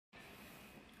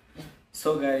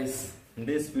So guys, in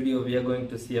this video we are going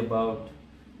to see about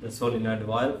the solenoid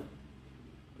valve,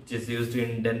 which is used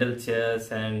in dental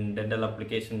chairs and dental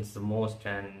applications the most.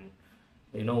 And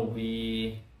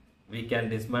we can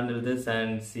dismantle this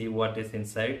and see what is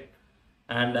inside,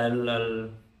 and I'll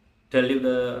tell you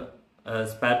the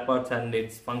spare parts and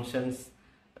its functions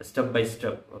step by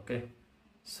step. Okay,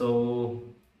 so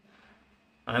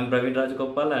I'm Praveen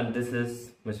Rajagopal and this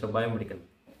is Mr. Biomedical.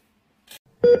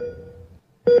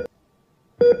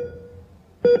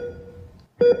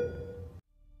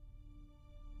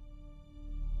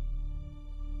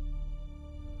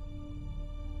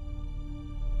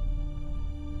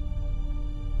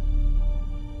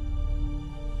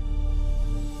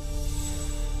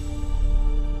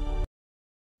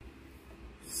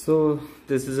 So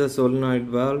this is a solenoid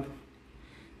valve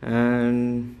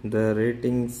and the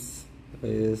ratings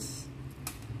is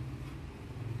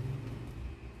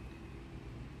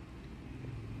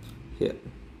here,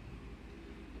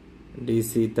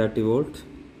 DC 30 volt.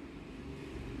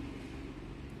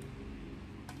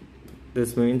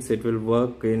 This means it will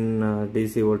work in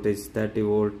DC voltage 30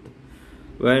 volt.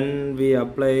 When we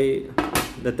apply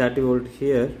the 30 volt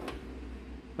here,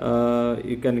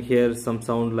 you can hear some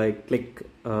sound like click.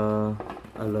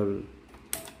 I'll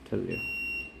tell you.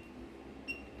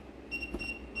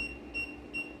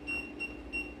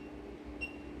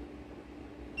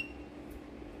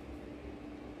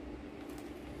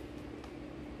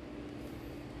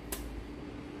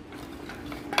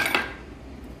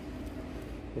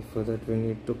 Before that we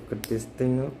need to cut this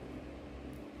thing up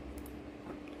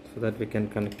so that we can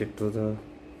connect it to the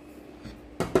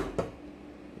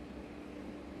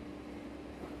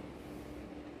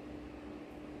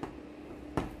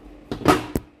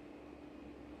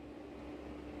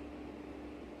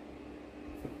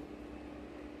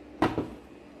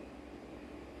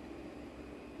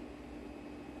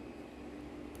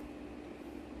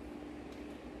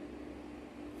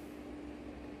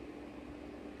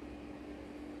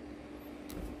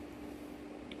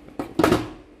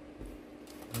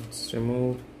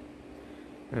removed,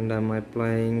 and I'm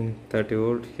applying 30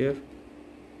 volt here.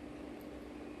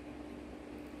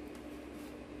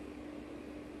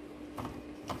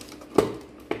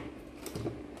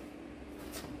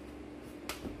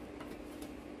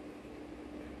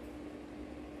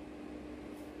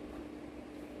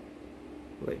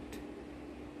 Wait,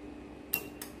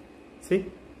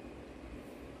 see?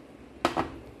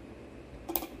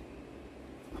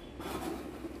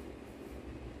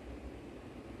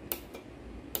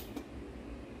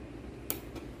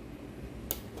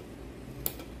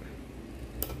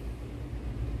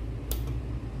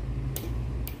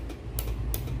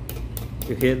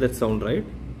 You hear that sound, right?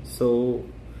 So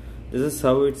this is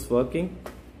how it's working.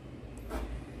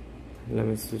 Let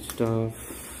me switch it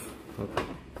off. Okay,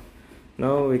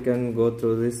 now we can go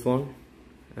through this one,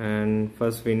 and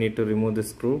first we need to remove the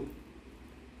screw.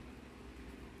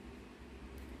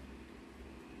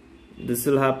 This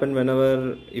will happen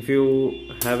whenever if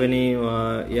you have any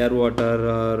air water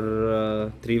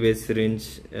or three-way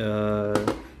syringe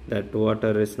that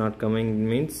water is not coming,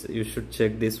 means you should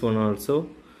check this one also.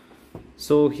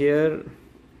 So here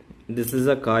this is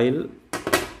a coil,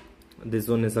 this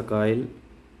one is a coil,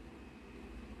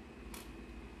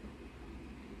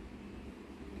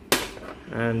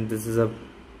 and this is a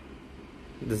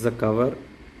cover,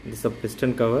 this is a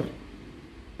piston cover,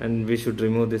 and we should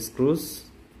remove the screws.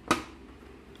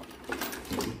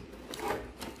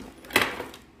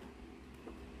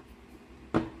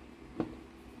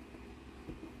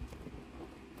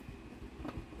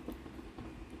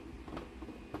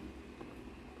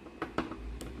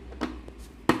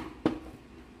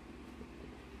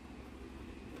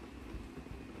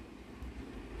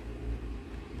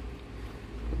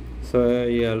 So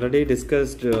I already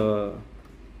discussed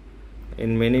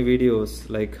in many videos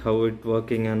like how it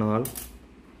working and all,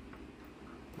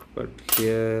 but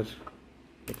here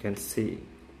you can see,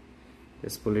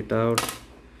 just pull it out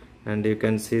and you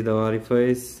can see the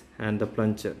orifice and the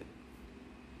plunger.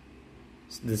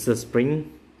 So this is a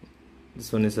spring,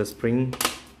 this one is a spring,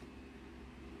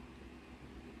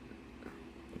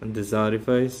 and this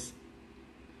orifice,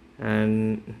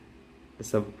 and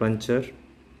it's a plunger.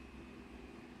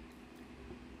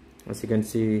 As you can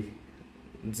see,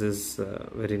 this is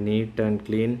very neat and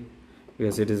clean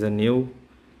because it is a new.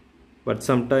 But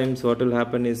sometimes what will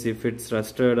happen is if it's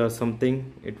rusted or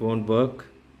something, it won't work.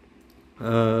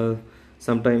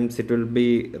 Sometimes it will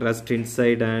be rust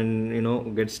inside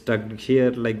and get stuck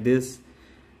here like this,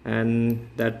 and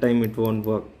that time it won't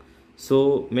work.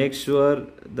 So make sure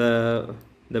the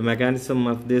mechanism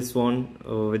of this one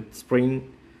with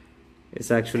spring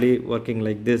is actually working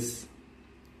like this.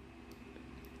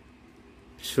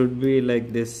 should be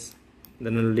like this,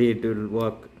 then only it will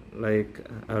work. Like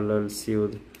I'll see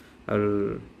you,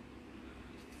 I'll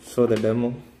show the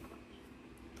demo.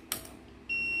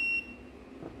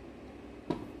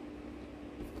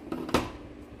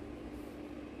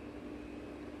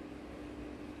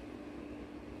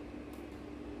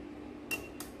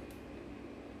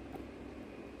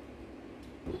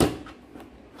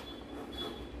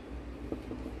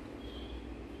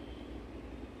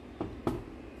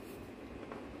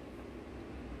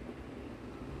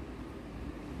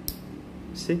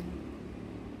 See,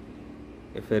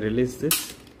 if I release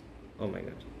this, oh my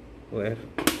god, where?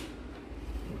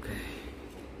 Okay,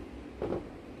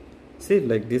 see,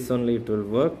 like this only it will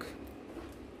work.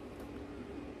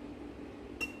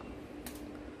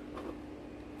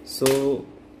 So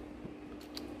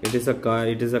it is a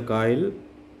coil.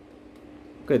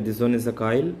 Okay, this one is a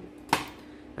coil,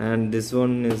 and this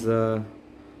one is a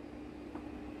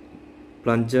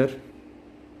plunger,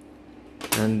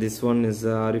 and this one is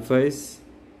a orifice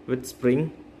with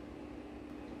spring.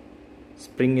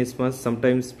 Spring is must.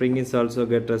 Sometimes spring is also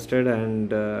get rusted,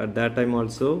 and at that time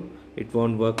also it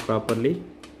won't work properly.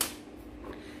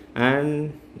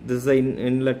 And this is an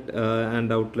inlet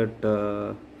and outlet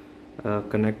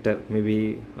connector.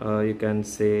 Maybe you can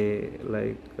say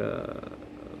like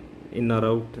in or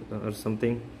out or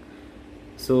something.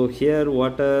 So here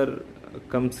water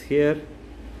comes here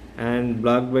and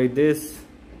blocked by this.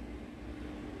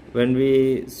 When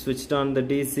we switched on the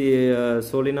DC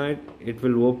solenoid, it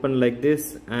will open like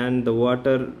this, and the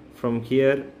water from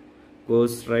here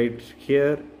goes right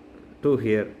here to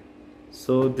here.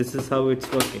 So this is how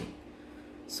it's working.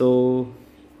 So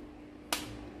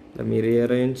let me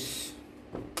rearrange.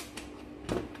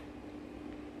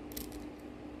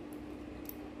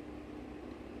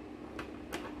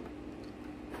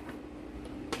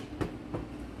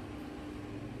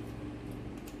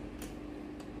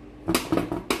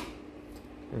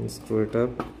 And screw it up.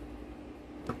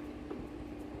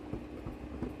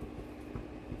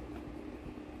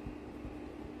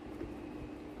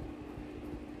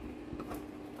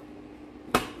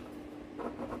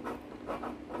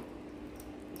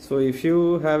 So if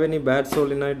you have any bad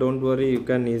solenoid, don't worry, you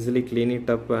can easily clean it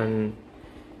up and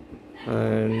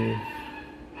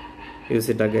use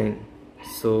it again.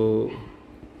 So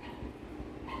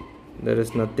there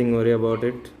is nothing worry about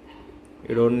it.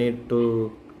 You don't need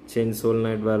to change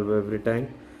solenoid valve every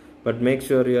time, but make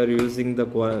sure you are using the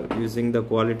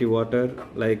quality water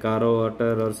like RO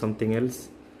water or something else.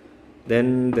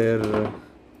 Then their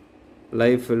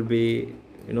life will be,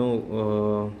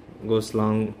 goes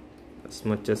long as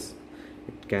much as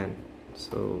it can.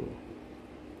 So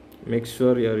make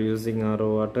sure you are using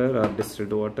RO water or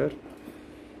distilled water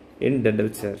in dental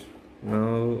chair.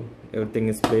 Now everything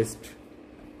is placed.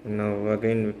 Now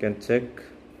again we can check.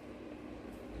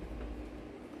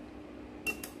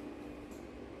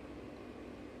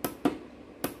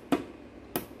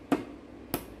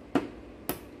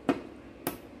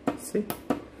 See,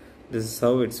 this is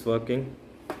how it's working.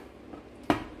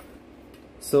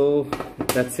 So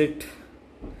that's it.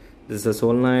 This is a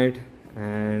solenoid,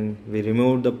 and we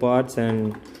removed the parts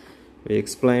and we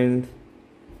explained,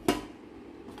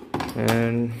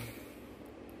 and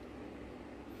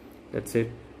that's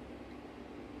it.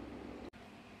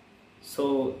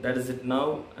 So that is it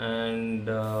now, and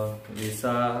we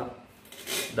saw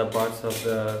the parts of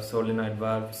the solenoid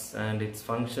valves and its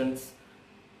functions.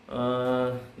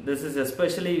 This is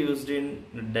especially used in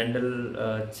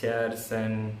dental chairs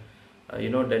and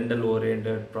dental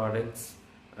oriented products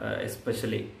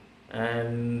especially.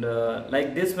 And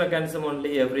like this mechanism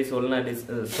only every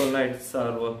solenoids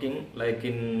are working, like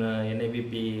in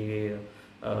NABP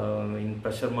in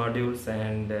pressure modules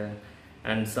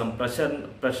and some pressure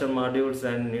modules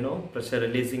and pressure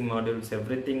releasing modules,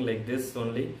 everything like this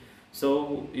only.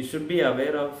 So you should be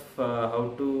aware of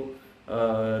how to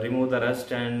remove the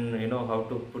rust, and how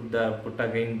to put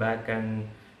again back, and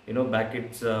back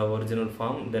its original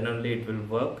form, then only it will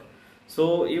work.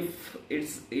 So if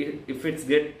it's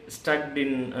get stuck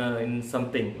in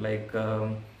something like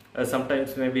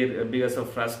sometimes maybe because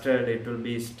of rusted it will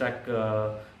be stuck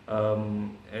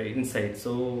inside.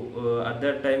 So at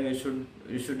that time you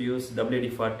should use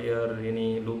WD-40 or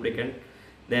any lubricant.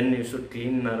 Then you should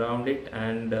clean around it,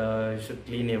 and you should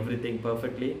clean everything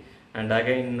perfectly, and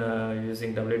again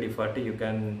using WD-40 you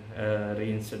can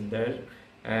reinsert there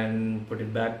and put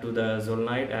it back to the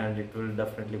solenoid, and it will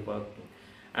definitely work.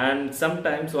 And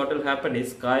sometimes what will happen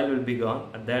is coil will be gone.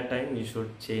 At that time you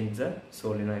should change the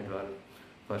solenoid valve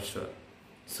for sure.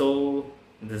 So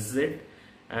this is it,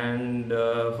 and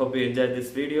hope you enjoyed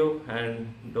this video,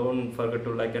 and don't forget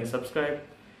to like and subscribe,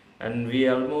 and we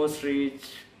almost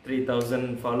reached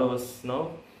 3000 followers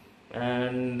now.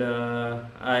 And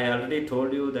I already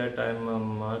told you that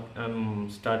I'm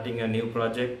starting a new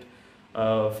project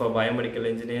for biomedical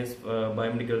engineers,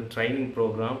 biomedical training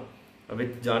program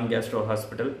with John Gastro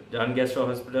Hospital. John Gastro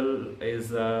Hospital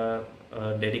is a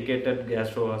dedicated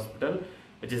gastro hospital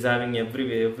which is having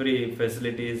every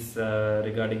facilities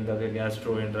regarding the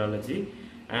gastroenterology,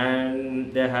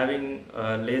 and they're having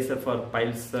laser for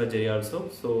pile surgery also.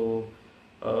 So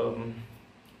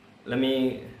let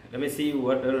me see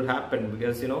what will happen,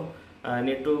 because I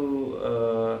need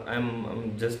to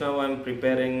I'm just now I'm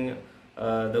preparing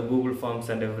the Google Forms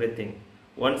and everything.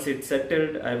 Once it's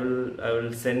settled, I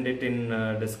will send it in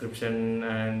description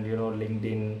and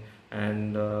LinkedIn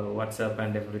and WhatsApp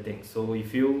and everything. So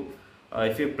if you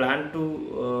plan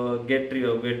to get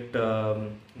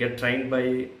trained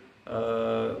by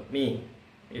me,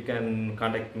 you can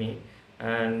contact me,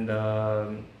 and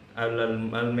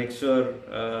I'll make sure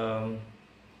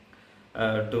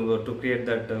to create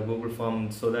that Google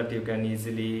form, so that you can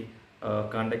easily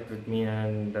contact with me,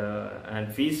 and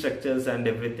fee structures and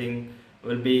everything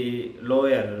will be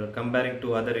lower comparing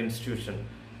to other institution.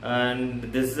 And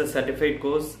this is a certified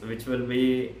course which will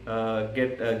be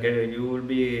you will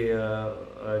be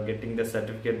getting the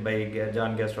certificate by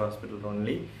John Gastro Hospital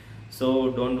only.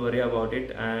 So don't worry about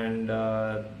it. And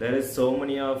there is so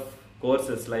many of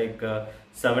courses like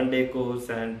 7-day course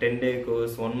and 10-day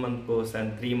course, 1-month course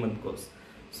and 3-month course.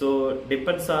 So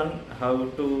depends on how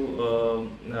to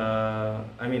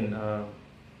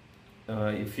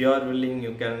if you are willing,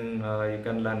 you can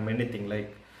learn many things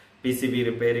like PCB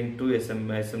repairing to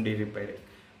SMD repairing.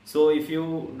 So if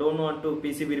you don't want to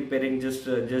PCB repairing, just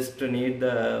need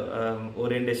the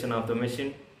orientation of the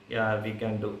machine, yeah, we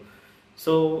can do.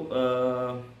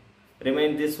 So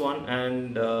remain this one,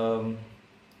 and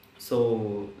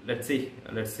so let's see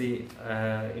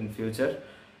in future.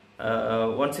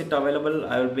 Once it available,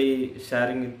 I will be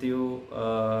sharing with you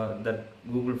that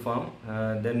Google form.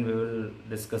 Then we will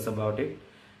discuss about it.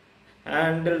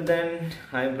 Until then,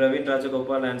 I am Praveen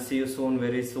Rajagopal, and see you soon,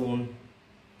 very soon.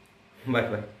 Bye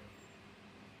bye.